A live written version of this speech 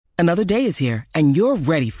Another day is here, and you're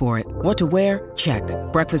ready for it. What to wear? Check.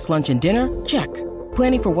 Breakfast, lunch, and dinner? Check.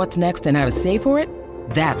 Planning for what's next and how to save for it?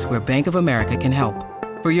 That's where Bank of America can help.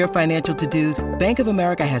 For your financial to-dos, Bank of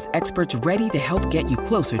America has experts ready to help get you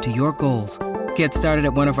closer to your goals. Get started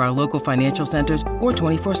at one of our local financial centers or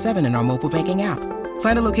 24/7 in our mobile banking app.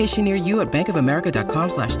 Find a location near you at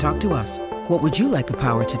bankofamerica.com/talktous. What would you like the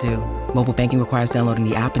power to do? Mobile banking requires downloading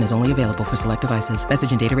the app and is only available for select devices.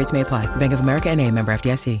 Message and data rates may apply. Bank of America N.A., member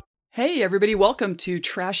FDIC. Hey, everybody. Welcome to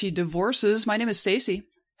Trashy Divorces. My name is Stacy.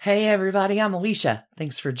 Hey, everybody. I'm Alicia.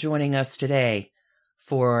 Thanks for joining us today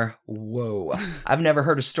for, whoa, I've never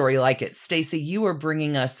heard a story like it. Stacy, you are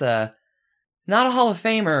bringing us not a Hall of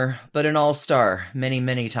Famer, but an all-star many,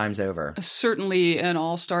 many times over. Certainly an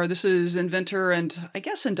all-star. This is inventor and, I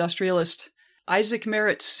guess, industrialist Isaac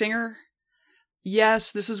Merritt Singer.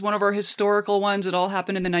 Yes, this is one of our historical ones. It all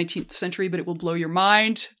happened in the 19th century, but it will blow your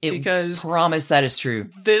mind because promise that is true.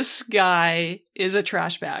 This guy is a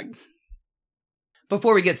trash bag.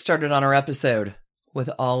 Before we get started on our episode with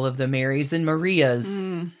all of the Marys and Marias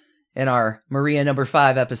in our Maria number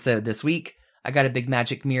 5 episode this week, I got a big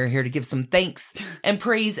magic mirror here to give some thanks and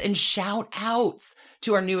praise and shout outs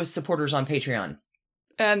to our newest supporters on Patreon.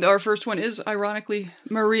 And our first one is, ironically,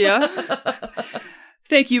 Maria.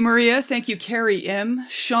 Thank you, Maria. Thank you, Carrie M.,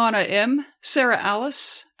 Shauna M., Sarah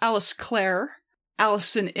Alice, Alice Claire,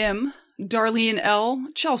 Allison M., Darlene L.,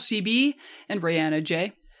 Chelsea B., and Rayanna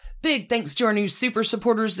J. Big thanks to our new super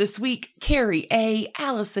supporters this week, Carrie A.,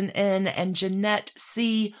 Allison N., and Jeanette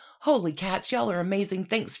C. Holy cats, y'all are amazing.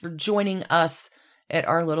 Thanks for joining us at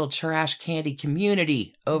our little trash candy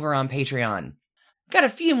community over on Patreon. Got a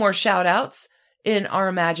few more shout outs. In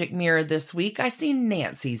our magic mirror this week, I see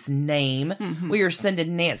Nancy's name. We are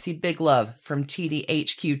sending Nancy big love from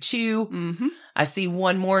TDHQ2. I see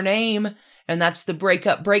one more name, and that's the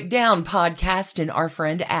Breakup Breakdown podcast and our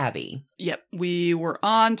friend Abby. Yep, we were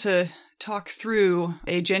on to talk through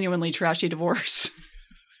a genuinely trashy divorce.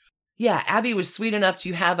 Yeah, Abby was sweet enough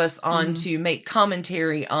to have us on to make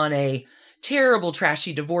commentary on a terrible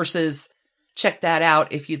trashy divorces. Check that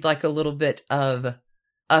out if you'd like a little bit of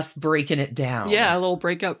us breaking it down. Yeah, a little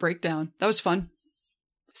breakup breakdown. That was fun.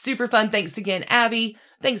 Super fun. Thanks again, Abby.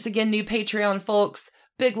 Thanks again, new Patreon folks.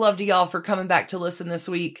 Big love to y'all for coming back to listen this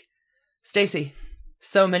week. Stacy,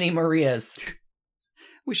 so many Marias.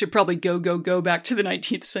 We should probably go back to the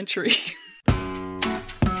 19th century.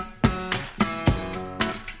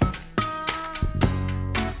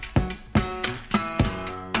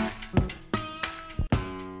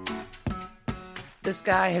 This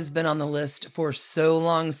guy has been on the list for so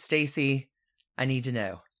long, Stacy. I need to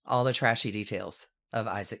know all the trashy details of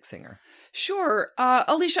Isaac Singer. Sure.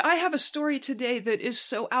 Alicia, I have a story today that is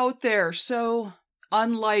so out there, so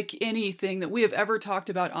unlike anything that we have ever talked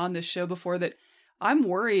about on this show before that I'm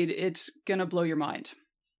worried it's going to blow your mind.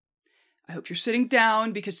 I hope you're sitting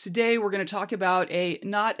down because today we're going to talk about a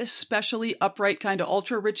not especially upright kind of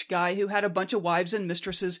ultra-rich guy who had a bunch of wives and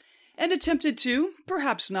mistresses and attempted to,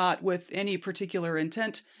 perhaps not with any particular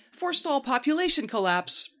intent, forestall population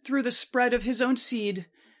collapse through the spread of his own seed,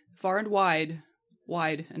 far and wide,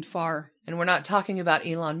 wide and far. And we're not talking about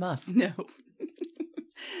Elon Musk. No.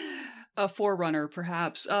 A forerunner,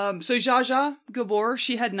 perhaps. So Zsa Zsa Gabor,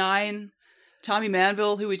 she had 9. Tommy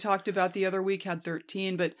Manville, who we talked about the other week, had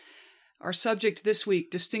 13. But our subject this week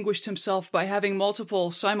distinguished himself by having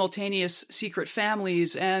multiple simultaneous secret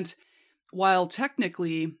families. And while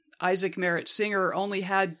technically Isaac Merritt Singer only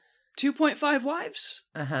had 2.5 wives,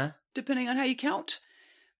 depending on how you count,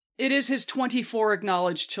 it is his 24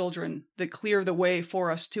 acknowledged children that clear the way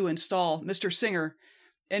for us to install Mr. Singer,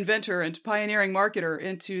 inventor and pioneering marketer,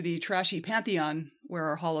 into the trashy pantheon where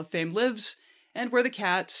our Hall of Fame lives and where the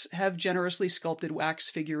cats have generously sculpted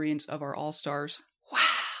wax figurines of our all-stars. Wow.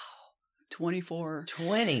 24.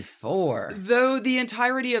 24. Though the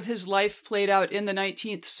entirety of his life played out in the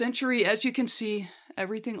 19th century, as you can see,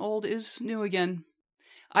 everything old is new again.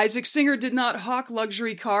 Isaac Singer did not hawk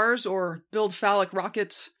luxury cars or build phallic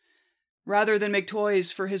rockets. Rather than make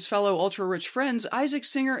toys for his fellow ultra-rich friends, Isaac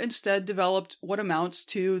Singer instead developed what amounts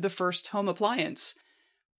to the first home appliance,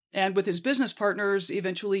 and with his business partners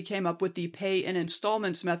eventually came up with the pay in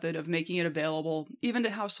installments method of making it available even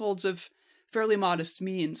to households of fairly modest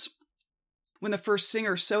means. When the first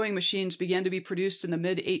Singer sewing machines began to be produced in the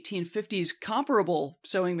mid-1850s, comparable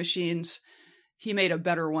sewing machines, he made a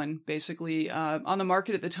better one, basically. On the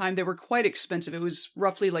market at the time, they were quite expensive. It was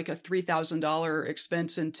roughly like a $3,000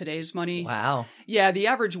 expense in today's money. Wow. Yeah, the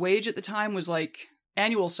average wage at the time was like,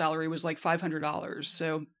 annual salary was like $500.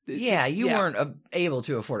 So yeah, you weren't able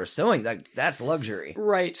to afford a sewing. That's luxury.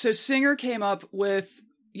 Right. So Singer came up with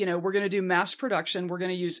we're going to do mass production. We're going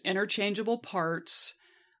to use interchangeable parts.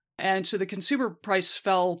 And so the consumer price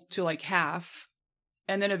fell to like half,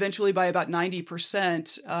 and then eventually by about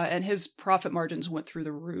 90%. And his profit margins went through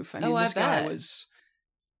the roof. I mean, this guy was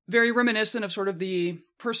very reminiscent of sort of the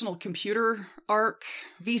personal computer arc.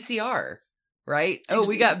 VCR, right? Oh,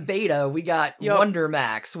 we got Beta. We got Wonder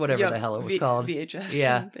Max, whatever the hell it was called. VHS.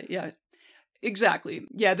 Yeah. Yeah. Exactly.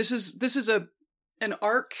 Yeah, this is an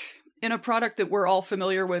arc in a product that we're all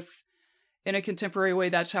familiar with in a contemporary way.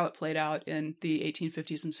 That's how it played out in the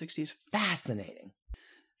 1850s and 60s. Fascinating.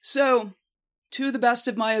 So, to the best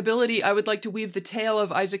of my ability, I would like to weave the tale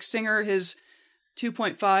of Isaac Singer, his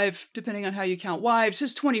 2.5, depending on how you count wives,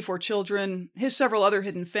 his 24 children, his several other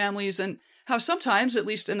hidden families, and how sometimes, at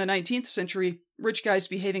least in the 19th century, rich guys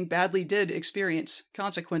behaving badly did experience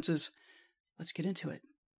consequences. Let's get into it.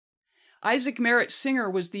 Isaac Merritt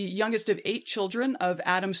Singer was the youngest of 8 children of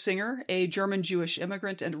Adam Singer, a German-Jewish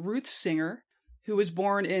immigrant, and Ruth Singer, who was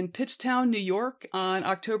born in Pittstown, New York on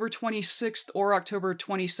October 26th or October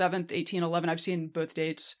 27th, 1811. I've seen both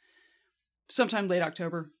dates. Sometime late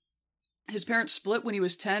October. His parents split when he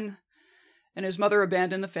was 10, and his mother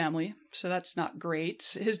abandoned the family, so that's not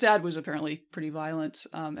great. His dad was apparently pretty violent,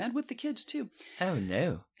 and with the kids, too. Oh,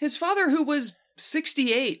 no. His father, who was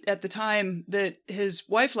 68 at the time that his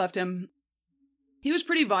wife left him, he was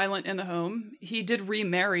pretty violent in the home. He did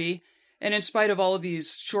remarry, and in spite of all of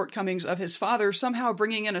these shortcomings of his father, somehow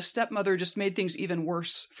bringing in a stepmother just made things even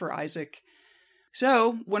worse for Isaac.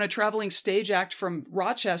 So, when a traveling stage act from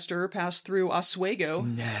Rochester passed through Oswego,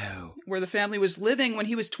 where the family was living when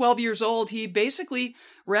he was 12 years old, he basically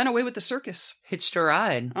ran away with the circus. Hitched a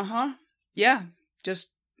ride. Yeah, just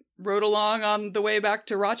rode along on the way back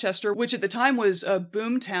to Rochester, which at the time was a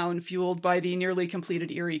boom town fueled by the nearly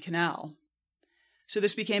completed Erie Canal. So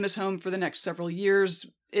this became his home for the next several years.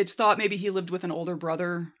 It's thought maybe he lived with an older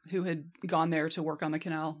brother who had gone there to work on the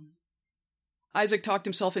canal. Isaac talked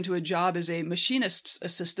himself into a job as a machinist's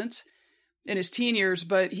assistant in his teen years,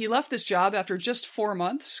 but he left this job after just 4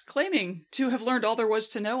 months, claiming to have learned all there was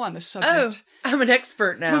to know on the subject. Oh, I'm an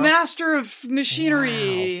expert now. I'm a master of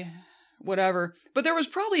machinery. Wow. Whatever. But there was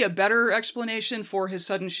probably a better explanation for his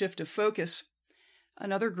sudden shift of focus.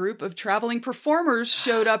 Another group of traveling performers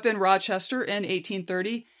showed up in Rochester in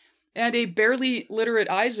 1830, and a barely literate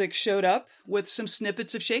Isaac showed up with some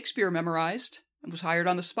snippets of Shakespeare memorized and was hired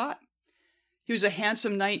on the spot. He was a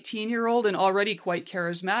handsome 19-year-old and already quite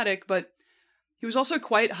charismatic, but he was also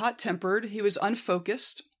quite hot-tempered. He was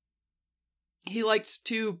unfocused. He liked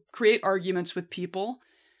to create arguments with people.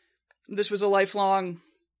 This was a lifelong...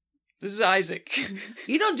 This is Isaac.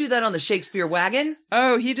 You don't do that on the Shakespeare wagon.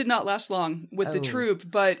 Oh, he did not last long with the troupe,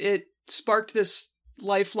 but it sparked this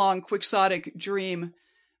lifelong quixotic dream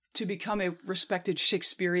to become a respected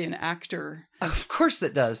Shakespearean actor. Of course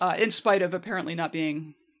it does. In spite of apparently not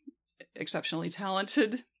being exceptionally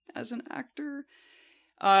talented as an actor.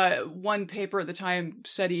 One paper at the time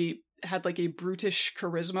said he had like a brutish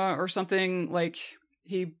charisma or something. Like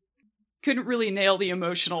he couldn't really nail the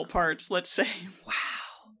emotional parts, let's say. Wow.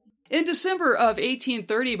 In December of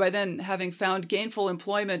 1830, by then having found gainful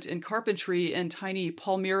employment in carpentry in tiny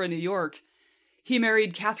Palmyra, New York, he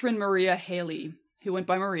married Catherine Maria Haley, who went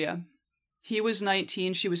by Maria. He was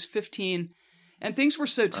 19, she was 15, and things were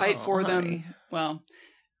so tight for them. Well,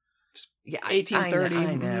 yeah, 1830.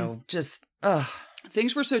 I know. Just,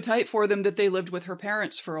 Things were so tight for them that they lived with her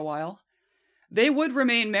parents for a while. They would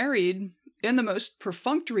remain married in the most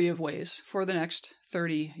perfunctory of ways for the next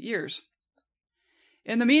 30 years.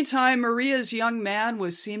 In the meantime, Maria's young man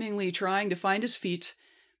was seemingly trying to find his feet.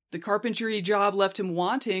 The carpentry job left him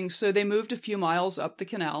wanting, so they moved a few miles up the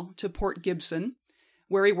canal to Port Gibson,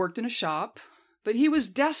 where he worked in a shop. But he was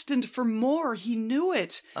destined for more. He knew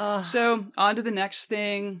it. So on to the next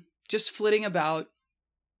thing, just flitting about.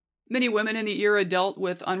 Many women in the era dealt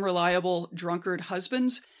with unreliable, drunkard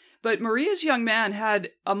husbands, but Maria's young man had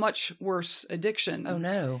a much worse addiction. Oh,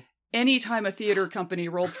 no. Anytime a theater company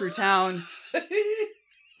rolled through town,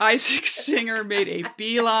 Isaac Singer made a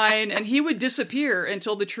beeline, and he would disappear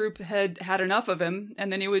until the troupe had had enough of him,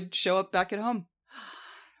 and then he would show up back at home.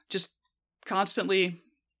 Just constantly.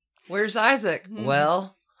 Where's Isaac?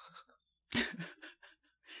 Well.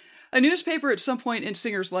 A newspaper at some point in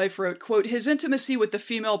Singer's life wrote, quote, his intimacy with the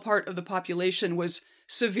female part of the population was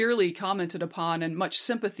severely commented upon and much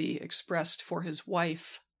sympathy expressed for his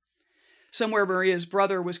wife. Somewhere Maria's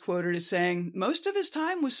brother was quoted as saying, most of his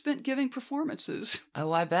time was spent giving performances.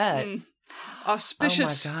 Oh, I bet.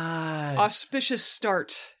 Auspicious, oh my God. Auspicious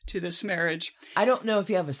start to this marriage. I don't know if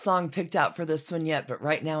you have a song picked out for this one yet, but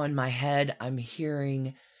right now in my head, I'm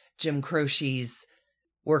hearing Jim Croce's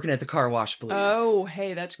working at the car wash, please. Oh,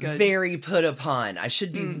 hey, that's good. Very put upon. I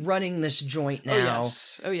should be running this joint now.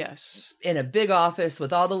 Oh, yes. In a big office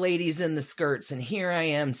with all the ladies in the skirts, and here I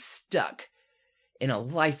am stuck in a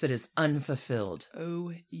life that is unfulfilled.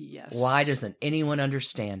 Oh, yes. Why doesn't anyone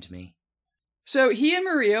understand me? So he and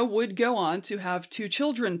Maria would go on to have 2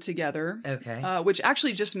 children together. Okay. Which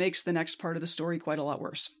actually just makes the next part of the story quite a lot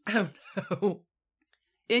worse. Oh, no.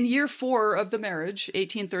 In year 4 of the marriage,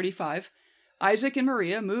 1835, Isaac and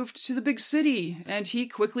Maria moved to the big city, and he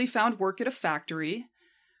quickly found work at a factory.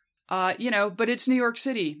 But it's New York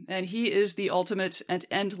City, and he is the ultimate and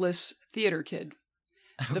endless theater kid.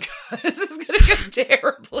 Oh, God, this is going to go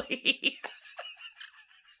terribly.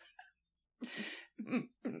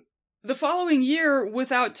 The following year,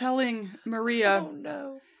 without telling Maria, oh,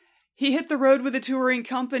 no. He hit the road with a touring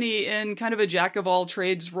company in kind of a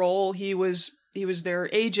jack-of-all-trades role. He was their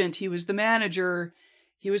agent, he was the manager,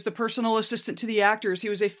 he was the personal assistant to the actors, he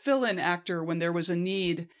was a fill-in actor when there was a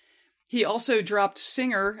need. He also dropped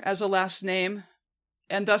singer as a last name,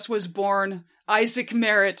 and thus was born Isaac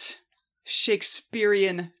Merritt,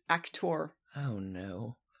 Shakespearean actor. Oh,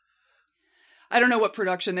 no. I don't know what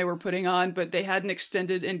production they were putting on, but they had an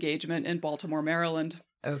extended engagement in Baltimore, Maryland.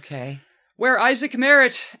 Okay. Where Isaac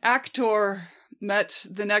Merritt, actor, met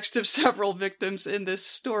the next of several victims in this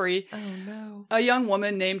story. Oh, no. A young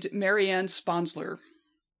woman named Marianne Sponsler.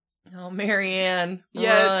 Oh, Marianne,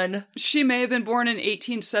 yeah, run. She may have been born in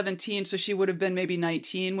 1817, so she would have been maybe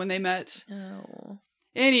 19 when they met. Oh.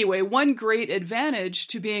 Anyway, one great advantage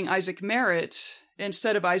to being Isaac Merritt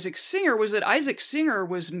instead of Isaac Singer was that Isaac Singer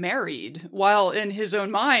was married, while in his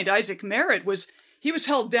own mind, Isaac Merritt was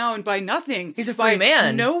held down by nothing. He's a free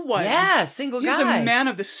man. No one. Yeah, single guy. He's a man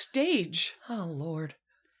of the stage. Oh, Lord.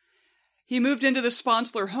 He moved into the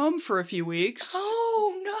Sponsler home for a few weeks.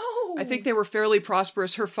 Oh, no. I think they were fairly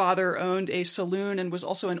prosperous. Her father owned a saloon and was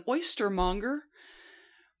also an oystermonger,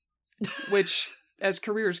 which, as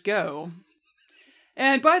careers go.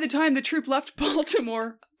 And by the time the troupe left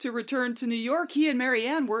Baltimore to return to New York, he and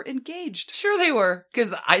Marianne were engaged. Sure they were,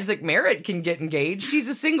 because Isaac Merritt can get engaged. He's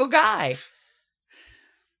a single guy.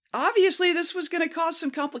 Obviously, this was going to cause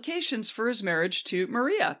some complications for his marriage to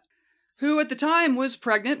Maria, who at the time was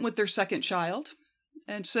pregnant with their second child.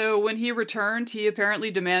 And so when he returned, he apparently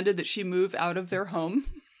demanded that she move out of their home.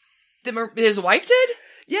 His wife did?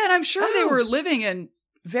 Yeah, and I'm sure they were living in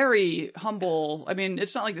very humble... I mean,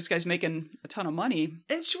 it's not like this guy's making a ton of money.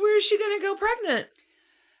 And where is she going to go pregnant?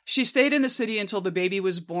 She stayed in the city until the baby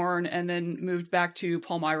was born and then moved back to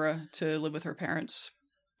Palmyra to live with her parents.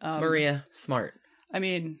 Maria, smart. I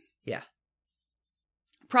mean... Yeah.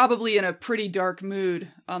 Probably in a pretty dark mood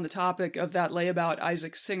on the topic of that layabout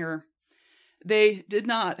Isaac Singer. They did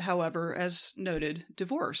not, however, as noted,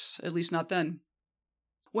 divorce, at least not then.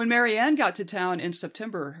 When Marianne got to town in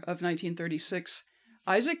September of 1936,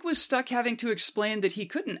 Isaac was stuck having to explain that he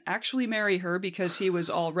couldn't actually marry her because he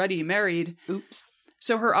was already married. Oops.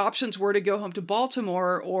 So her options were to go home to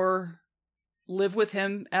Baltimore or live with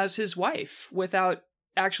him as his wife without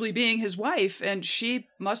actually being his wife, and she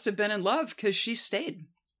must have been in love because she stayed.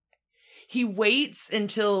 He waits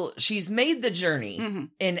until she's made the journey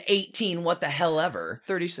in 18 what the hell ever.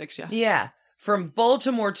 36, yeah. Yeah. From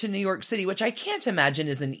Baltimore to New York City, which I can't imagine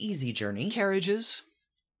is an easy journey. Carriages.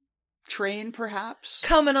 Train, perhaps.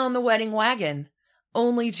 Coming on the wedding wagon,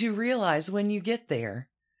 only to realize when you get there,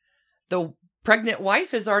 the pregnant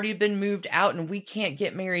wife has already been moved out and we can't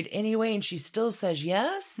get married anyway, and she still says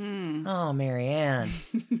yes? Oh, Marianne.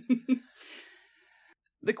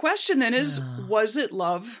 The question then is, was it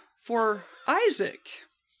love for Isaac?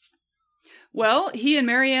 Well, he and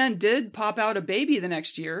Marianne did pop out a baby the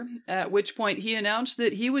next year, at which point he announced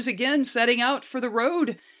that he was again setting out for the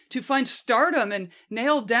road to find stardom and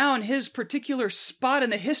nail down his particular spot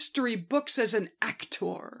in the history books as an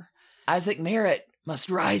actor. Isaac Merritt must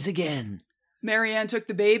rise again. Marianne took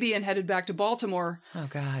the baby and headed back to Baltimore. Oh,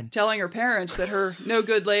 God. Telling her parents that her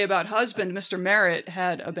no-good layabout husband, Mr. Merritt,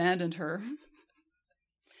 had abandoned her.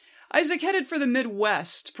 Isaac headed for the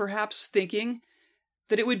Midwest, perhaps thinking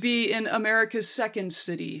that it would be in America's second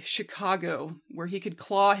city, Chicago, where he could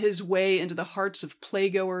claw his way into the hearts of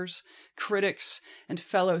playgoers, critics, and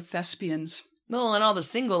fellow thespians. Well, and all the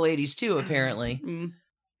single ladies, too, apparently.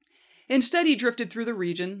 Instead, he drifted through the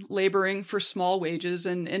region, laboring for small wages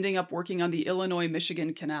and ending up working on the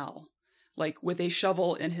Illinois-Michigan Canal, like with a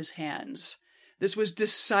shovel in his hands. This was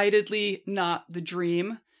decidedly not the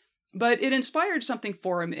dream, but it inspired something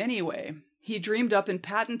for him anyway. He dreamed up and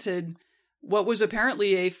patented what was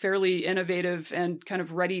apparently a fairly innovative and kind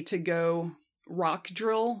of ready-to-go rock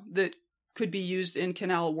drill that could be used in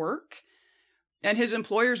canal work. And his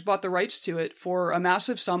employers bought the rights to it for a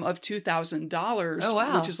massive sum of $2,000. Oh,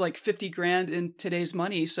 wow. Which is like 50 grand in today's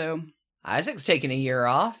money. So Isaac's taking a year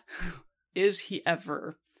off. is he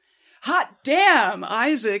ever? Hot damn,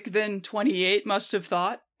 Isaac, then 28, must have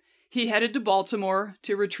thought. He headed to Baltimore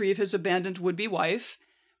to retrieve his abandoned would-be wife.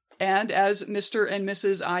 And as Mr. and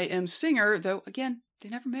Mrs. I.M. Singer, though, again, they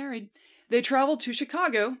never married, they traveled to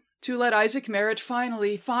Chicago to let Isaac Merritt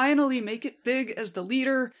finally make it big as the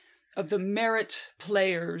leader of the Merritt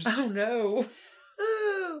Players. Oh, no.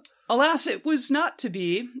 Alas, it was not to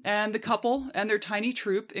be, and the couple and their tiny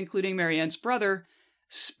troupe, including Marianne's brother,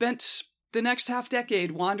 spent the next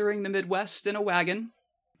half-decade wandering the Midwest in a wagon,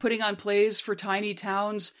 putting on plays for tiny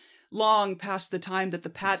towns long past the time that the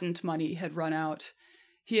patent money had run out.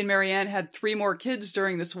 He and Marianne had 3 more kids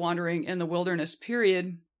during this wandering in the wilderness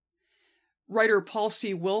period. Writer Paul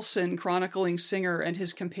C. Wilson, chronicling Singer and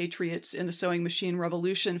his compatriots in the sewing machine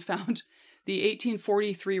revolution, found the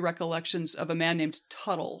 1843 recollections of a man named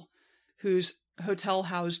Tuttle, whose hotel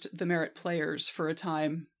housed the Merritt Players for a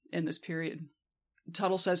time in this period.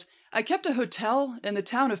 Tuttle says, "I kept a hotel in the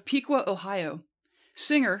town of Piqua, Ohio.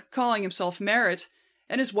 Singer, calling himself Merritt,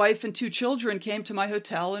 and his wife and 2 children came to my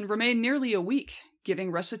hotel and remained nearly a week,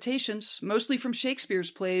 giving recitations, mostly from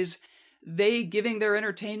Shakespeare's plays, they giving their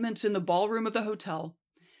entertainments in the ballroom of the hotel.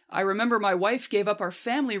 I remember my wife gave up our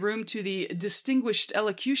family room to the distinguished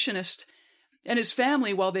elocutionist and his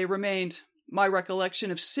family while they remained. My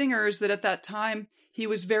recollection of Singer is that at that time he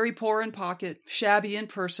was very poor in pocket, shabby in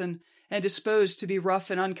person, and disposed to be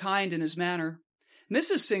rough and unkind in his manner.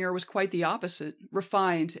 Mrs. Singer was quite the opposite,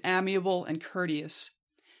 refined, amiable, and courteous.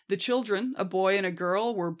 The children, a boy and a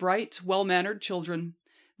girl, were bright, well-mannered children.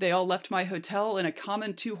 They all left my hotel in a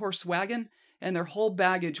common 2-horse wagon, and their whole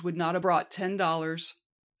baggage would not have brought $10.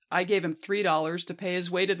 I gave him $3 to pay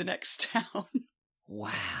his way to the next town."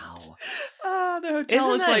 Wow. The hotel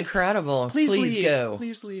Isn't is that like, incredible? Please leave. Go.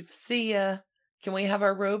 Please leave. See ya. Can we have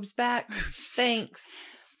our robes back?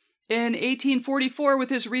 Thanks. In 1844, with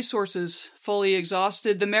his resources fully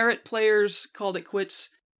exhausted, the Merritt Players called it quits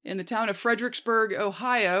in the town of Fredericksburg,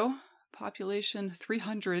 Ohio, population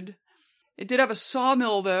 300. It did have a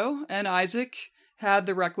sawmill, though, and Isaac had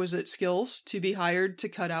the requisite skills to be hired to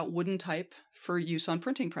cut out wooden type for use on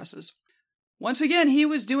printing presses. Once again, he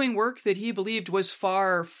was doing work that he believed was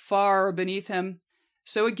far, far beneath him.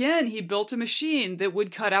 So again, he built a machine that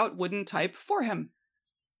would cut out wooden type for him.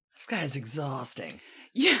 This guy's exhausting.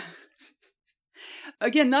 Yeah.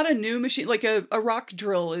 Again, not a new machine. Like a rock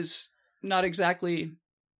drill is not exactly...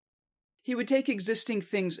 He would take existing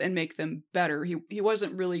things and make them better. He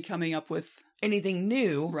wasn't really coming up with... anything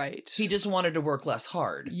new. Right. He just wanted to work less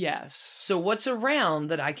hard. Yes. So what's around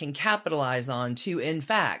that I can capitalize on to, in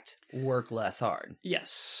fact, work less hard?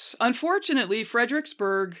 Yes. Unfortunately,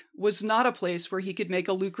 Fredericksburg was not a place where he could make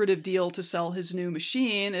a lucrative deal to sell his new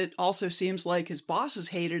machine. It also seems like his bosses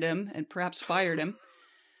hated him and perhaps fired him.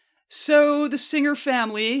 So the Singer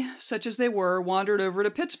family, such as they were, wandered over to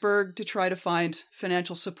Pittsburgh to try to find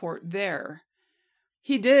financial support there.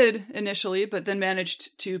 He did initially, but then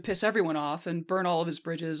managed to piss everyone off and burn all of his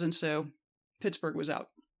bridges, and so Pittsburgh was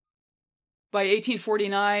out. By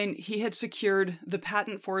 1849, he had secured the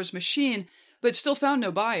patent for his machine, but still found no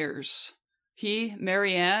buyers. He,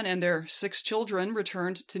 Marianne, and their 6 children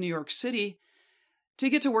returned to New York City to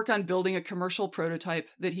get to work on building a commercial prototype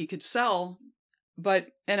that he could sell. But,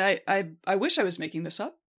 and I wish I was making this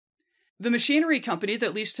up, the machinery company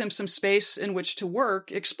that leased him some space in which to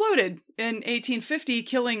work exploded in 1850,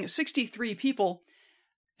 killing 63 people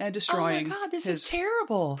and destroying this his is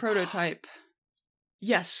terrible prototype.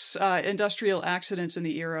 Yes, industrial accidents in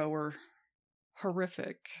the era were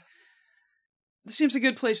horrific. This seems a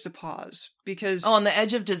good place to pause because... on the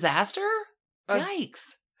edge of disaster?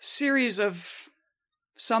 Yikes. Series of,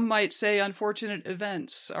 some might say, unfortunate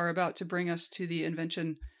events are about to bring us to the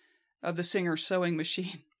invention of the Singer sewing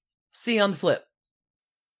machine. See you on the flip.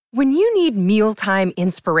 When you need mealtime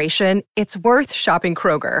inspiration, it's worth shopping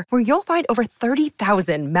Kroger, where you'll find over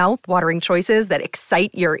 30,000 mouth-watering choices that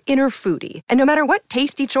excite your inner foodie. And no matter what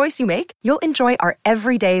tasty choice you make, you'll enjoy our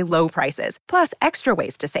everyday low prices, plus extra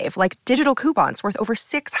ways to save, like digital coupons worth over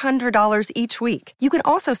 $600 each week. You can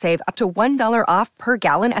also save up to $1 off per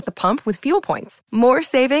gallon at the pump with fuel points. More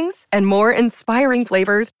savings and more inspiring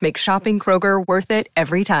flavors make shopping Kroger worth it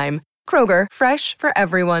every time. Kroger, fresh for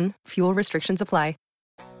everyone. Fuel restrictions apply.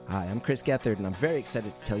 Hi, I'm Chris Gethard, and I'm very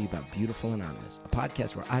excited to tell you about Beautiful Anonymous, a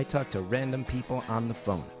podcast where I talk to random people on the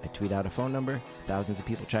phone. I tweet out a phone number, thousands of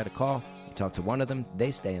people try to call, I talk to one of them, they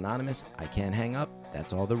stay anonymous, I can't hang up,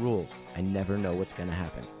 that's all the rules. I never know what's going to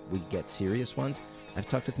happen. We get serious ones. I've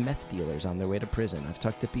talked with meth dealers on their way to prison. I've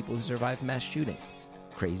talked to people who survived mass shootings.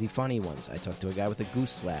 Crazy funny ones. I talked to a guy with a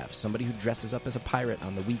goose laugh, somebody who dresses up as a pirate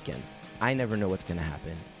on the weekends. I never know what's going to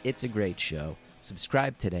happen. It's a great show.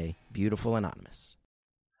 Subscribe today, Beautiful Anonymous.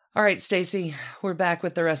 All right, Stacey, we're back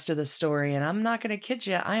with the rest of the story, and I'm not going to kid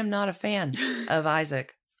you, I am not a fan of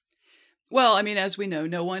Isaac. Well, I mean, as we know,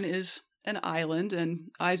 no one is an island,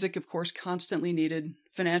 and Isaac, of course, constantly needed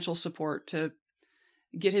financial support to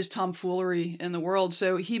get his tomfoolery in the world.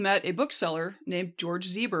 So he met a bookseller named George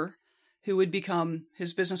Zieber, who would become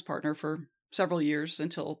his business partner for several years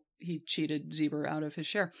until he cheated Zieber out of his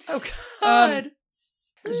share. Oh, God.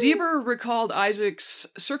 Zieber recalled Isaac's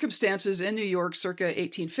circumstances in New York circa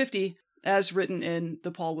 1850, as written in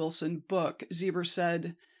the Paul Wilson book. Zieber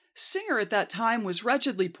said, "Singer at that time was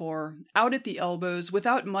wretchedly poor, out at the elbows,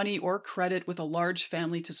 without money or credit, with a large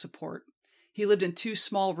family to support. He lived in 2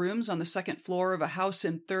 small rooms on the 2nd floor of a house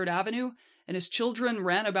in 3rd Avenue, and his children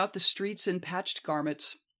ran about the streets in patched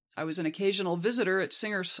garments. I was an occasional visitor at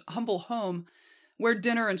Singer's humble home, where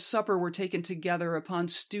dinner and supper were taken together upon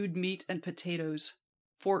stewed meat and potatoes.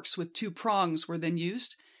 Forks with 2 prongs were then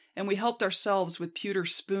used, and we helped ourselves with pewter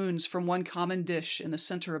spoons from one common dish in the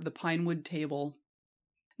center of the pine wood table."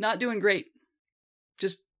 Not doing great.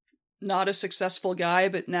 Just not a successful guy,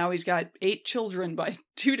 but now he's got 8 children by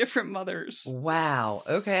 2 different mothers. Wow.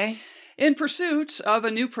 Okay. In pursuit of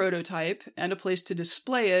a new prototype and a place to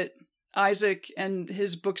display it, Isaac and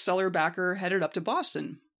his bookseller backer headed up to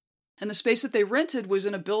Boston. And the space that they rented was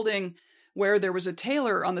in a building where there was a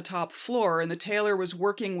tailor on the top floor, and the tailor was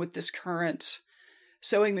working with this current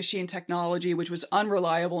sewing machine technology, which was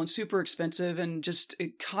unreliable and super expensive and just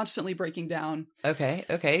constantly breaking down.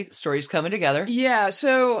 Okay. Story's coming together. Yeah,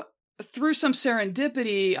 so through some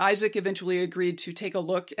serendipity, Isaac eventually agreed to take a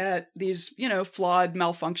look at these, flawed,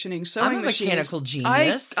 malfunctioning sewing machines. I'm a mechanical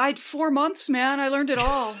genius. I 4 months, man. I learned it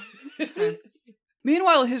all.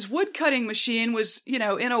 Meanwhile, his wood-cutting machine was, in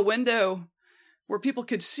a window where people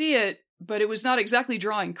could see it, but it was not exactly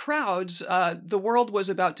drawing crowds. The world was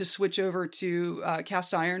about to switch over to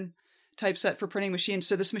cast iron typeset for printing machines,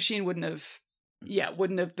 so this machine wouldn't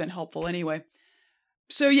have been helpful anyway.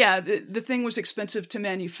 So yeah, the thing was expensive to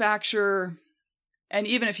manufacture, and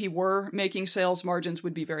even if he were making sales, margins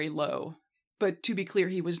would be very low. But to be clear,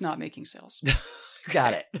 he was not making sales.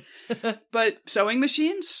 Got it. But sewing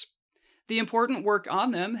machines, the important work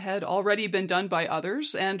on them had already been done by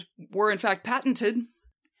others and were in fact patented.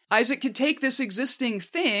 Isaac could take this existing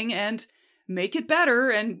thing and make it better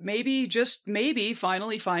and maybe, just maybe,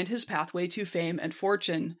 finally find his pathway to fame and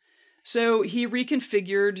fortune. So he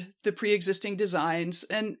reconfigured the pre-existing designs,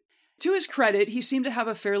 and to his credit, he seemed to have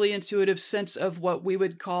a fairly intuitive sense of what we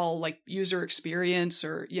would call like user experience,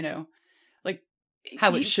 or, like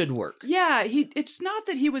how it should work. Yeah, it's not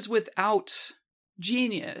that he was without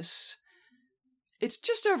genius. It's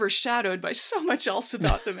just overshadowed by so much else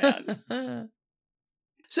about the man.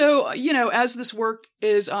 So, as this work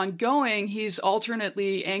is ongoing, he's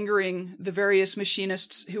alternately angering the various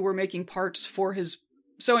machinists who were making parts for his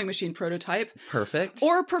sewing machine prototype. Perfect.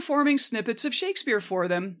 Or performing snippets of Shakespeare for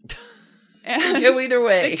them. And go either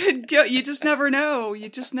way. It could go. You just never know.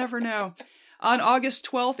 On August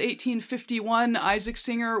 12th, 1851, Isaac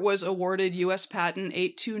Singer was awarded U.S. Patent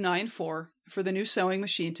 8294 for the new sewing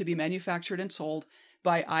machine to be manufactured and sold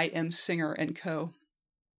by I.M. Singer & Co.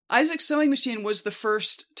 Isaac's sewing machine was the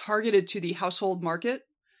first targeted to the household market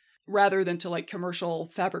rather than to like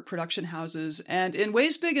commercial fabric production houses. And in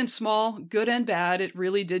ways big and small, good and bad, it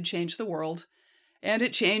really did change the world. And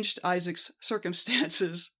it changed Isaac's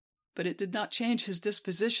circumstances, but it did not change his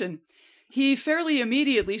disposition. He fairly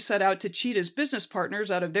immediately set out to cheat his business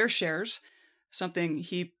partners out of their shares, something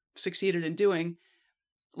he succeeded in doing.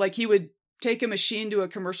 Like he would take a machine to a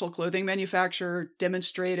commercial clothing manufacturer,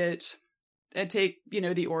 demonstrate it, and take,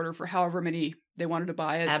 the order for however many they wanted to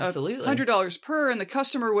buy it. Absolutely. $100 per, and the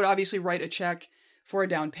customer would obviously write a check for a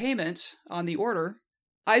down payment on the order.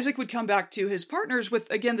 Isaac would come back to his partners with,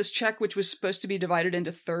 again, this check, which was supposed to be divided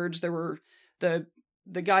into thirds. There were the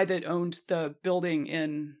guy that owned the building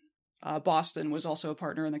in Boston was also a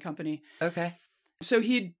partner in the company. Okay. So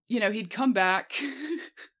he'd come back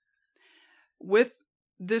with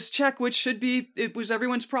this check, which it was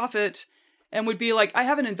everyone's profit, and would be like, I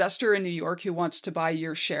have an investor in New York who wants to buy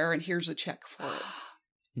your share, and here's a check for it.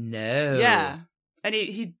 No. Yeah. And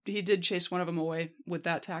he did chase one of them away with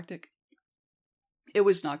that tactic. It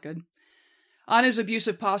was not good. On his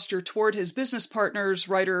abusive posture toward his business partners,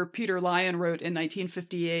 writer Peter Lyon wrote in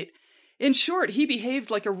 1958, In short, he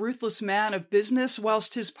behaved like a ruthless man of business,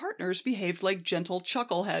 whilst his partners behaved like gentle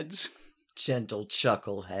chuckleheads. Gentle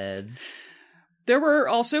chuckleheads. There were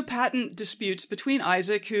also patent disputes between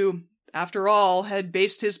Isaac, who, after all, had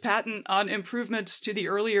based his patent on improvements to the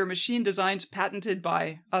earlier machine designs patented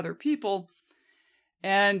by other people.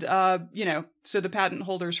 And, so the patent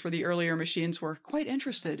holders for the earlier machines were quite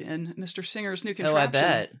interested in Mr. Singer's new contraption. Oh, I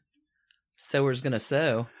bet. Sewer's gonna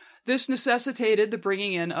sew. This necessitated the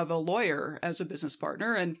bringing in of a lawyer as a business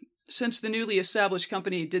partner, and since the newly established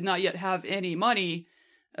company did not yet have any money,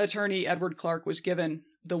 attorney Edward Clark was given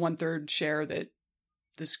the 1/3 share that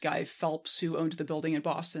this guy Phelps, who owned the building in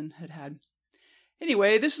Boston, had.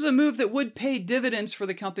 Anyway, this is a move that would pay dividends for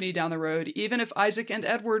the company down the road, even if Isaac and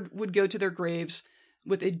Edward would go to their graves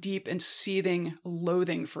with a deep and seething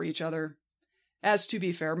loathing for each other. As, to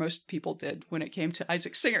be fair, most people did when it came to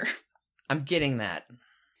Isaac Singer. I'm getting that.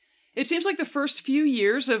 It seems like the first few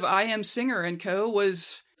years of I.M. Singer & Co.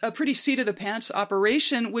 was a pretty seat-of-the-pants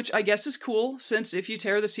operation, which I guess is cool, since if you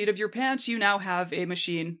tear the seat of your pants, you now have a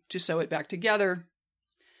machine to sew it back together.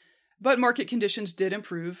 But market conditions did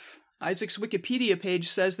improve. Isaac's Wikipedia page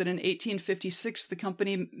says that in 1856, the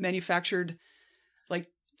company manufactured like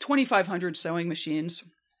 2,500 sewing machines.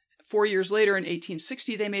 4 years later, in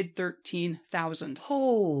 1860, they made 13,000.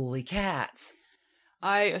 Holy cats.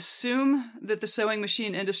 I assume that the sewing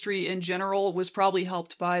machine industry in general was probably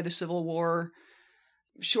helped by the Civil War,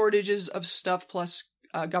 shortages of stuff, plus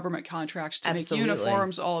government contracts to Absolutely. make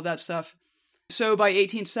uniforms, all of that stuff. So by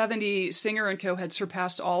 1870, Singer & Co. had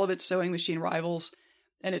surpassed all of its sewing machine rivals,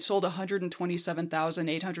 and it sold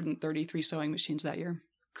 127,833 sewing machines that year.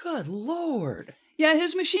 Good Lord. Yeah,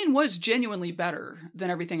 his machine was genuinely better than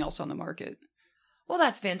everything else on the market. Well,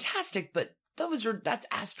 that's fantastic, but that's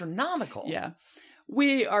astronomical. Yeah.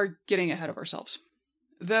 We are getting ahead of ourselves.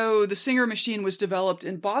 Though the Singer machine was developed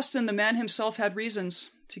in Boston, the man himself had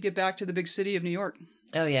reasons to get back to the big city of New York.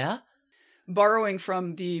 Oh, yeah? Borrowing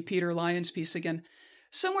from the Peter Lyons piece again,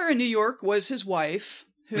 somewhere in New York was his wife,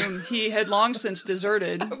 whom he had long since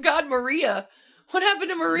deserted. Oh, God, Maria. What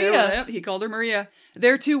happened to Maria? He called her Maria.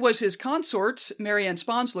 There, too, was his consort, Mary Ann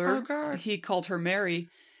Sponsler. Oh, God. He called her Mary.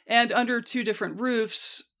 And under two different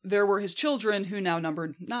roofs, there were his children, who now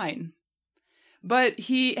numbered 9. But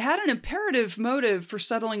he had an imperative motive for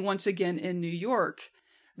settling once again in New York.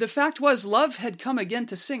 The fact was, love had come again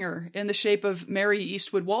to Singer in the shape of Mary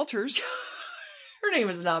Eastwood Walters. Her name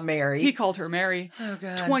is not Mary. He called her Mary. Oh,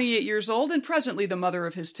 God. 28 years old and presently the mother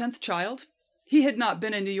of his 10th child. He had not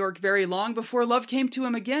been in New York very long before love came to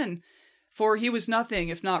him again, for he was nothing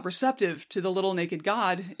if not receptive to the little naked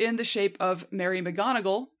god in the shape of Mary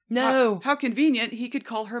McGonagall. No. How convenient, he could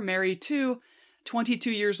call her Mary too, 22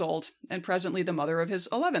 years old, and presently the mother of his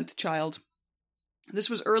 11th child. This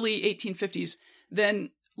was early 1850s. Then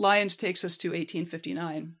Lyons takes us to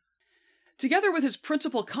 1859. Together with his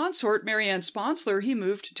principal consort, Mary Ann Sponsler, he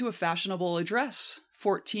moved to a fashionable address,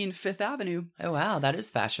 14 Fifth Avenue. Oh, wow, that is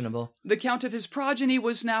fashionable. The count of his progeny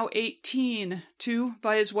was now 18, 2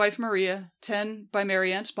 by his wife Maria, 10 by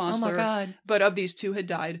Mary Ann Sponsler. Oh, my God. But of these 2 had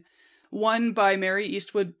died. 1 by Mary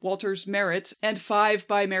Eastwood Walters Merritt, and 5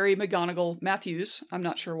 by Mary McGonagall Matthews. I'm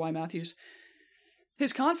not sure why Matthews.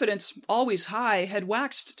 His confidence, always high, had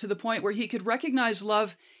waxed to the point where he could recognize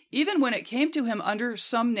love even when it came to him under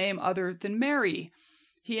some name other than Mary.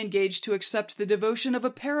 He engaged to accept the devotion of a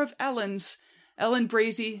pair of Ellens, Ellen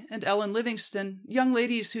Brazy and Ellen Livingston, young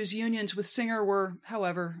ladies whose unions with Singer were,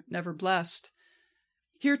 however, never blessed.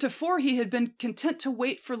 Heretofore he had been content to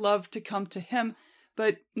wait for love to come to him,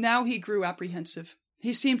 but now he grew apprehensive.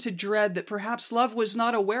 He seemed to dread that perhaps love was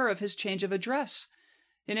not aware of his change of address.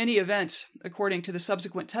 In any event, according to the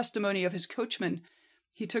subsequent testimony of his coachman,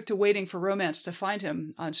 he took to waiting for romance to find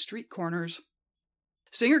him on street corners.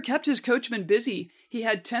 Singer kept his coachman busy. He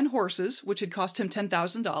had 10 horses, which had cost him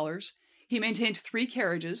 $10,000. He maintained 3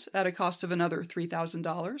 carriages at a cost of another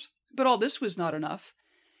 $3,000. But all this was not enough.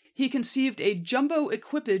 He conceived a jumbo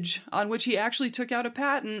equipage on which he actually took out a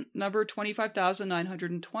patent, number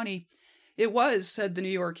 25,920. It was, said the New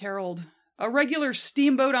York Herald, a regular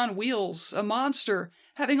steamboat on wheels, a monster,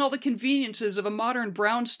 having all the conveniences of a modern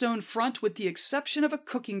brownstone front with the exception of a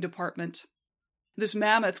cooking department. This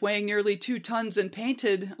mammoth, weighing nearly 2 tons and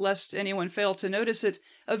painted, lest anyone fail to notice it,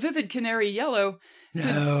 a vivid canary yellow,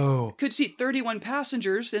 could seat 31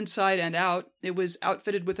 passengers inside and out. It was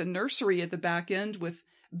outfitted with a nursery at the back end with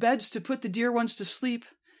beds to put the dear ones to sleep.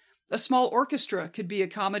 A small orchestra could be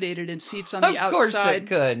accommodated in seats on the outside. Of course it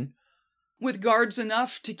could. With guards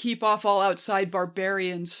enough to keep off all outside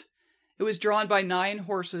barbarians. It was drawn by 9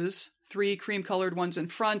 horses, 3 cream-colored ones in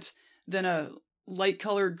front, then a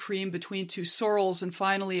light-colored cream between two sorrels, and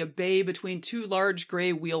finally a bay between two large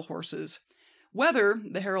gray wheel horses. Whether,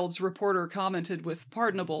 the Herald's reporter commented with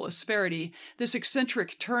pardonable asperity, this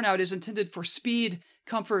eccentric turnout is intended for speed,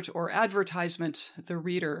 comfort, or advertisement, the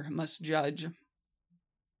reader must judge.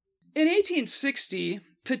 In 1860,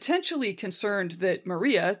 potentially concerned that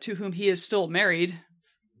Maria, to whom he is still married,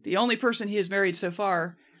 the only person he has married so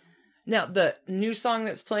far. Now, the new song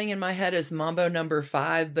that's playing in my head is Mambo No.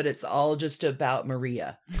 5, but it's all just about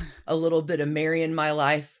Maria. A little bit of Mary in my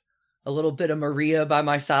life, a little bit of Maria by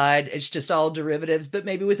my side. It's just all derivatives, but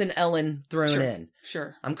maybe with an Ellen thrown in.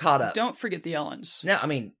 Sure. I'm caught up. Don't forget the Ellens. No, I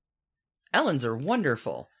mean, Ellens are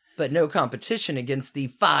wonderful, but no competition against the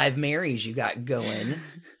 5 Marys you got going.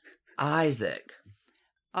 Isaac.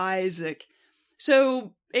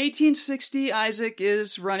 So, 1860, Isaac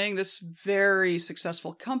is running this very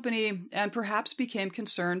successful company and perhaps became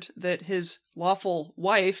concerned that his lawful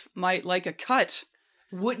wife might like a cut.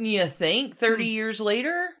 Wouldn't you think 30 years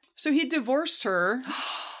later? So he divorced her,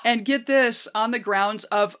 and get this, on the grounds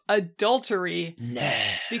of adultery. No.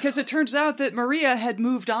 Because it turns out that Maria had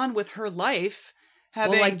moved on with her life,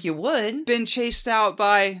 having like you would. been chased out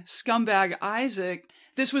by scumbag Isaac.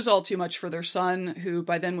 This was all too much for their son, who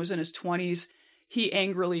by then was in his 20s. He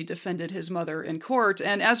angrily defended his mother in court,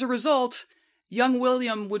 and as a result, young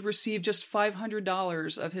William would receive just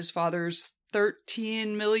 $500 of his father's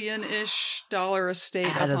 $13 million-ish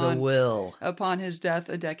estate Out of the will. upon his death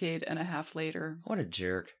a decade and a half later. What a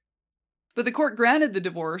jerk. But the court granted the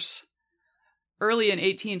divorce early in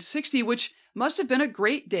 1860, which must have been a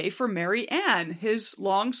great day for Mary Ann, his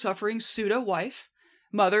long-suffering pseudo-wife,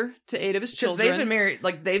 mother to 8 of his children. Because they've been married,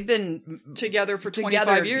 they've been together for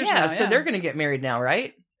 25 years now. So they're going to get married now,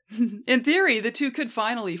 right? In theory, the two could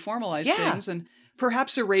finally formalize things and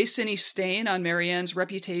perhaps erase any stain on Mary Ann's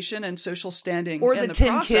reputation and social standing. Or in the 10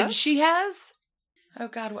 process. kids she has? Oh,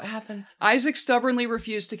 God, what happens? Isaac stubbornly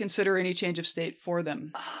refused to consider any change of state for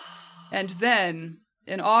them. And then,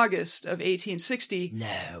 in August of 1860,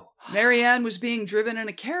 Mary Ann was being driven in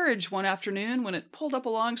a carriage one afternoon when it pulled up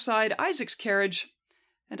alongside Isaac's carriage,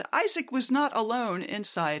 and Isaac was not alone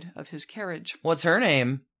inside of his carriage. What's her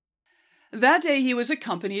name? That day he was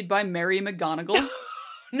accompanied by Mary McGonigal,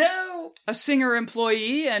 No! a singer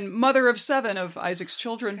employee and mother of 7 of Isaac's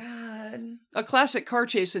children. God. A classic car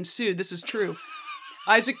chase ensued, this is true.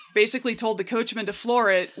 Isaac basically told the coachman to floor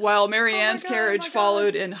it, while Mary Ann's carriage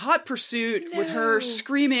followed in hot pursuit, with her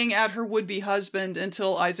screaming at her would-be husband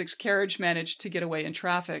until Isaac's carriage managed to get away in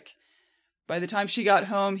traffic. By the time she got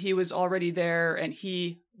home, he was already there, and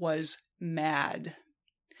he was mad.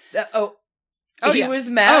 He was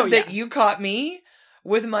mad that you caught me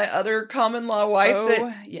with my other common law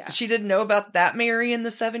wife she didn't know about that Mary and the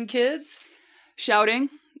 7 kids? Shouting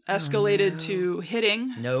escalated to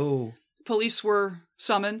hitting. No. Police were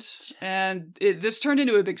summoned, and this turned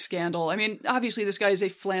into a big scandal. I mean, obviously this guy is a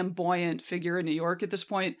flamboyant figure in New York at this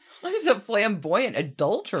point. He's a flamboyant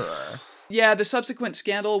adulterer. Yeah, the subsequent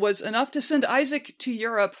scandal was enough to send Isaac to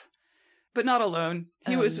Europe, but not alone.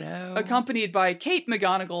 He was accompanied by Kate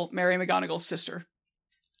McGonigal, Mary McGonigal's sister.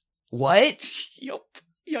 What? Yup,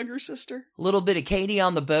 younger sister. Little bit of Katie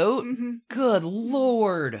on the boat? Mm-hmm. Good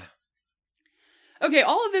Lord. Okay,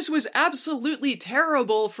 all of this was absolutely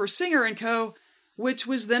terrible for Singer & Co., which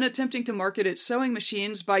was then attempting to market its sewing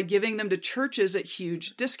machines by giving them to churches at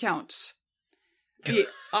huge discounts. The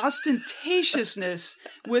ostentatiousness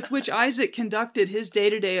with which Isaac conducted his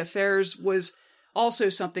day-to-day affairs was also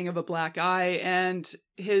something of a black eye, and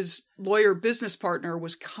his lawyer business partner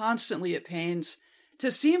was constantly at pains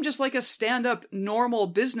to seem just like a stand-up, normal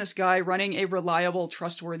business guy running a reliable,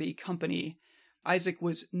 trustworthy company. Isaac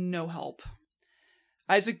was no help.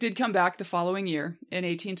 Isaac did come back the following year, in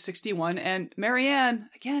 1861, and Mary Ann,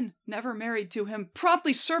 again, never married to him,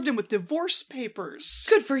 promptly served him with divorce papers.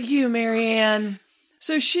 Good for you, Mary Ann.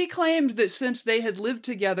 So she claimed that since they had lived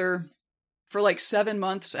together for like 7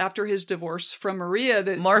 months after his divorce from Maria,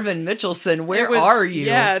 that Marvin Mitchelson, where are you?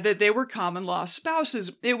 Yeah, that they were common law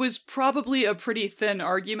spouses. It was probably a pretty thin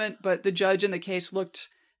argument, but the judge in the case looked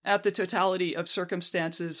at the totality of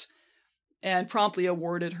circumstances and promptly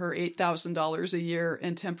awarded her $8,000 a year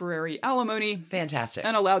in temporary alimony. Fantastic.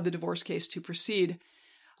 And allowed the divorce case to proceed.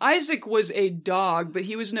 Isaac was a dog, but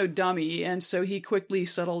he was no dummy, and so he quickly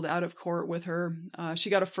settled out of court with her. She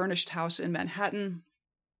got a furnished house in Manhattan,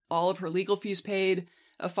 all of her legal fees paid,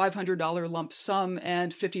 a $500 lump sum,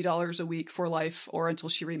 and $50 a week for life or until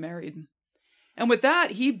she remarried. And with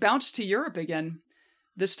that, he bounced to Europe again.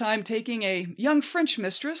 this time taking a young French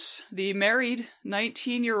mistress, the married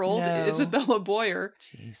 19-year-old Isabella Boyer.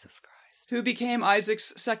 Jesus Christ. Who became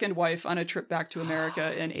Isaac's second wife on a trip back to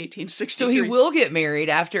America in 1863. So he will get married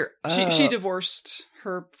after... She divorced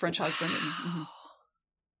her French husband.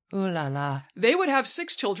 Ooh la la. They would have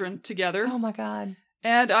 6 children together. Oh my God.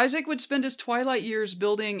 And Isaac would spend his twilight years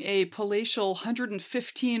building a palatial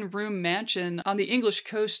 115-room mansion on the English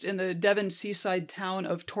coast in the Devon seaside town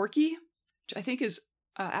of Torquay, which I think is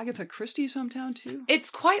Agatha Christie's hometown too. It's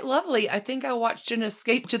quite lovely. I think I watched an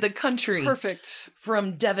Escape to the Country. Perfect.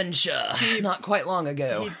 From Devonshire not quite long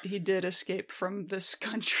ago. He did escape from this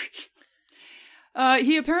country.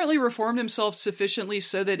 He apparently reformed himself sufficiently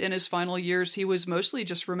so that in his final years, he was mostly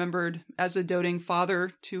just remembered as a doting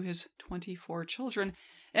father to his 24 children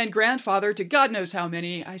and grandfather to God knows how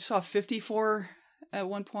many. I saw 54 at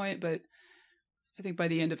one point, but I think by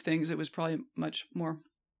the end of things, it was probably much more.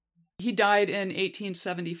 He died in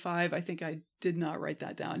 1875. I think I did not write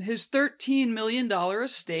that down. His $13 million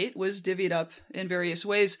estate was divvied up in various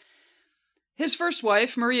ways. His first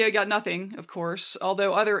wife, Maria, got nothing, of course,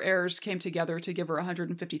 although other heirs came together to give her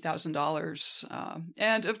 $150,000.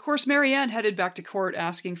 And, of course, Mary Ann headed back to court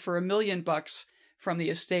asking for $1 million from the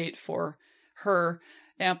estate for her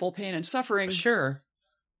ample pain and suffering. Sure.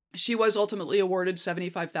 She was ultimately awarded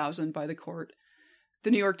 $75,000 by the court.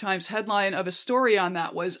 The New York Times headline of a story on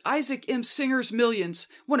that was, Isaac M. Singer's millions.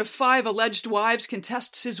 One of 5 alleged wives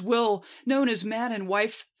contests his will, known as man and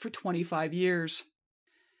wife for 25 years.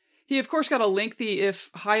 He, of course, got a lengthy, if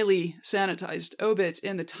highly sanitized, obit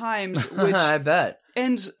in the Times, which I bet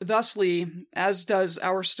ends thusly, as does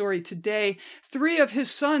our story today. 3 of his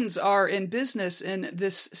sons are in business in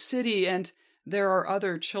this city, and there are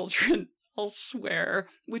other children elsewhere,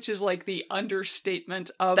 which is like the understatement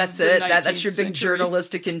of That's the it. 19th That's your big century.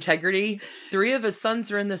 journalistic integrity. 3 of his sons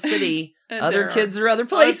are in the city. And Other there kids are other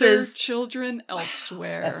places. Other children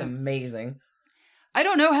elsewhere. That's amazing. I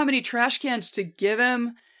don't know how many trash cans to give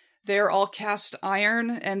him. They're all cast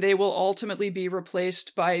iron, and they will ultimately be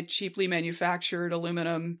replaced by cheaply manufactured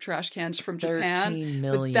aluminum trash cans from Japan. 13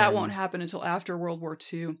 million. But that won't happen until after World War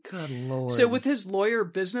II. Good Lord. So with his lawyer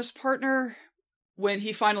business partner, when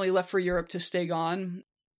he finally left for Europe to stay gone,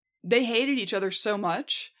 they hated each other so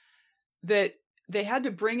much that they had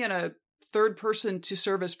to bring in a third person to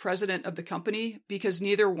serve as president of the company because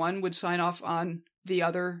neither one would sign off on the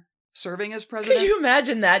other serving as president. Can you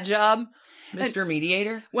imagine that job, Mr.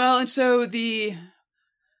 Mediator? Well, and so the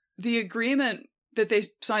agreement that they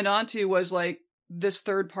signed on to was like, this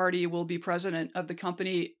third party will be president of the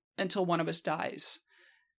company until one of us dies.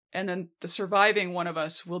 And then the surviving one of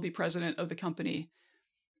us will be president of the company.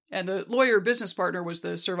 And the lawyer business partner was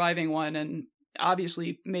the surviving one and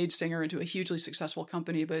obviously made Singer into a hugely successful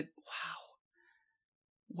company. But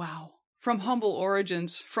wow. From humble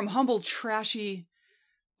origins, from humble, trashy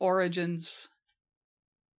origins.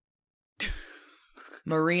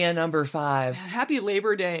 Maria number 5. Man, happy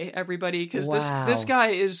Labor Day, everybody, because this guy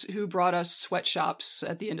is who brought us sweatshops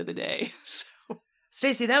at the end of the day. So.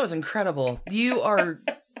 Stacey, that was incredible. You are,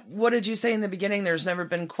 what did you say in the beginning? There's never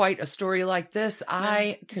been quite a story like this.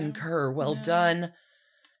 I concur. Well done.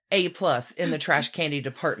 A+ in the trash candy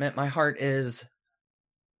department. My heart is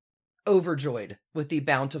overjoyed with the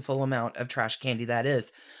bountiful amount of trash candy that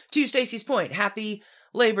is. To Stacey's point, happy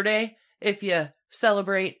Labor Day if you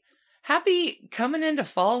celebrate. Happy coming into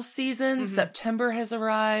fall season. Mm-hmm. September has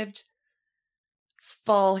arrived. It's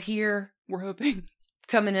fall here. We're hoping.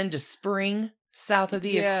 Coming into spring south of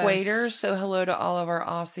the equator. So hello to all of our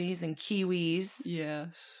Aussies and Kiwis.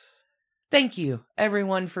 Yes. Thank you,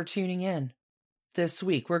 everyone, for tuning in this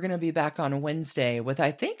week. We're going to be back on Wednesday with, I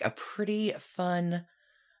think, a pretty fun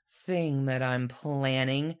thing that I'm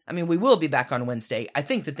planning. I mean, we will be back on Wednesday. I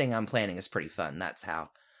think the thing I'm planning is pretty fun. That's how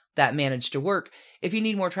that managed to work. If you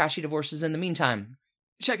need more trashy divorces in the meantime,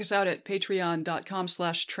 check us out at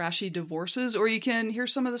patreon.com/trashydivorces, or you can hear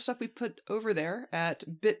some of the stuff we put over there at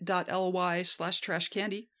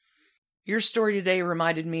bit.ly/trashcandy. Your story today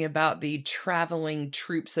reminded me about the traveling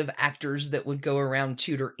troops of actors that would go around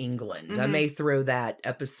Tudor England. Mm-hmm. I may throw that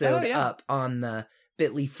episode up on the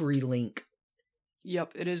bit.ly free link.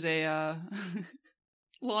 Yep, it is a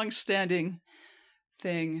long-standing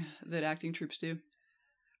thing that acting troops do.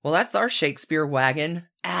 Well, that's our Shakespeare wagon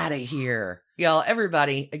out of here. Y'all,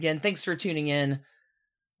 everybody, again, thanks for tuning in.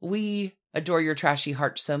 We adore your trashy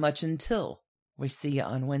heart so much until we see you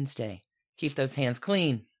on Wednesday. Keep those hands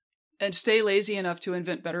clean. And stay lazy enough to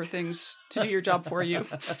invent better things to do your job for you.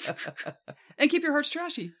 And keep your hearts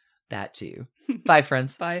trashy. That too. Bye,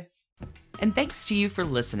 friends. Bye. And thanks to you for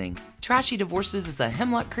listening. Trashy Divorces is a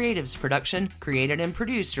Hemlock Creatives production, created and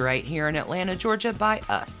produced right here in Atlanta, Georgia by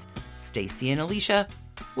us, Stacy and Alicia,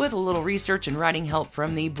 with a little research and writing help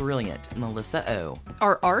from the brilliant Melissa O.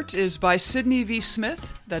 Our art is by Sydney V.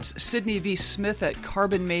 Smith. That's Sydney V. Smith at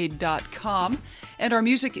carbonmade.com. And our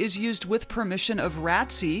music is used with permission of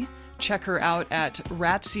Ratsy. Check her out at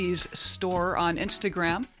Ratsy's store on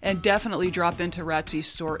Instagram, and definitely drop into Ratsy's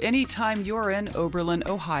store anytime you're in Oberlin,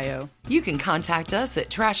 Ohio. You can contact us at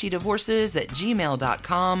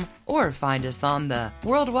trashydivorces@gmail.com or find us on the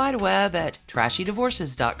World Wide Web at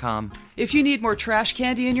trashydivorces.com. If you need more trash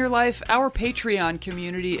candy in your life, our Patreon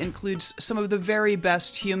community includes some of the very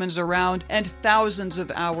best humans around and thousands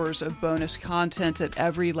of hours of bonus content at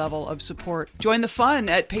every level of support. Join the fun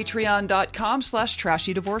at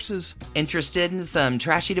patreon.com/trashydivorces. Interested in some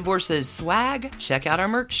Trashy Divorces swag? Check out our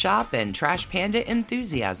merch shop and Trash Panda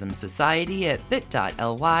Enthusiasm Society at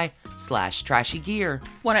bit.ly/trashygear.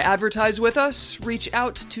 Want to advertise with us? Reach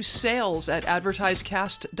out to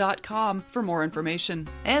sales@advertisecast.com for more information.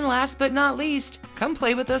 And last but not least, come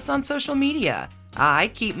play with us on social media. I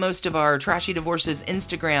keep most of our Trashy Divorces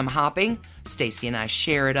Instagram hopping. Stacy and I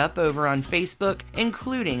share it up over on Facebook,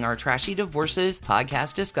 including our Trashy Divorces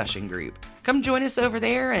podcast discussion group. Come join us over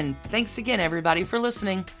there, and thanks again, everybody, for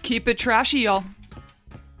listening. Keep it trashy, y'all.